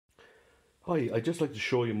Hi, I'd just like to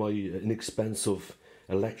show you my inexpensive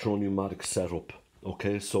electro-pneumatic setup.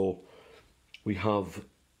 Okay, so we have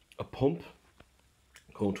a pump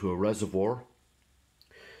going to a reservoir,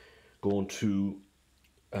 going to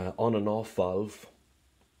on and off valve,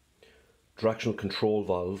 directional control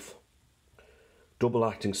valve, double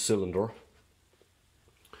acting cylinder.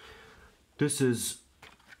 This is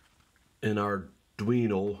an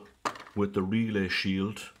Arduino with the relay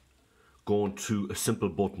shield going to a simple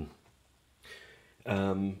button.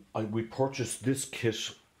 We purchased this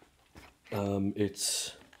kit.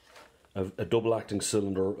 It's a double acting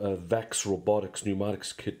cylinder, a Vex Robotics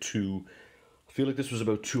Pneumatics kit 2. I feel like this was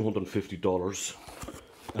about $250.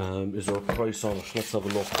 Is there a price on it? Let's have a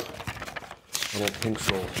look. I don't think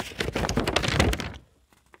so.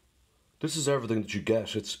 This is everything that you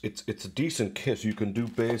get. It's a decent kit. You can do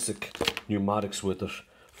basic pneumatics with it.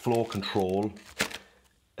 Flow control.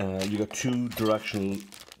 You got two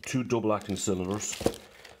double acting cylinders,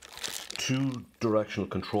 two directional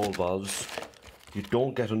control valves. You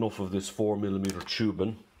don't get enough of this 4mm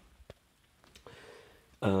tubing.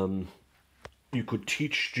 You could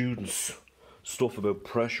teach students stuff about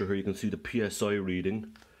pressure here. You can see the PSI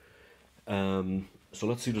reading. So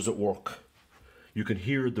let's see, does it work? You can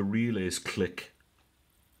hear the relays click.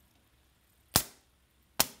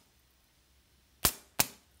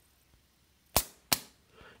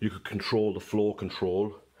 You could control the flow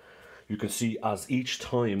control. You can see as each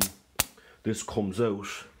time this comes out,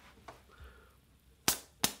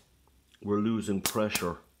 we're losing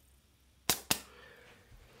pressure.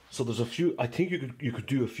 So there's a few, I think you could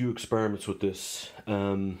do a few experiments with this.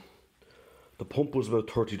 The pump was about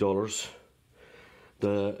 $30.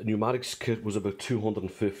 The pneumatics kit was about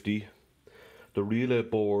 $250. The relay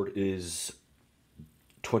board is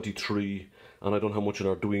 $23, and I don't know how much an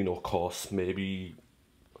Arduino costs, maybe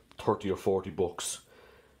 30 or 40 bucks.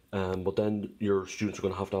 But then your students are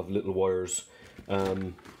going to have little wires.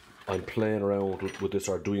 I'm playing around with this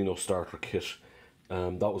Arduino starter kit.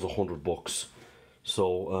 That was $100.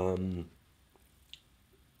 So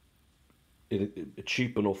a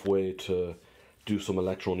cheap enough way to do some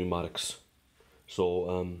electro pneumatics.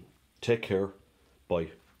 So take care.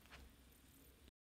 Bye.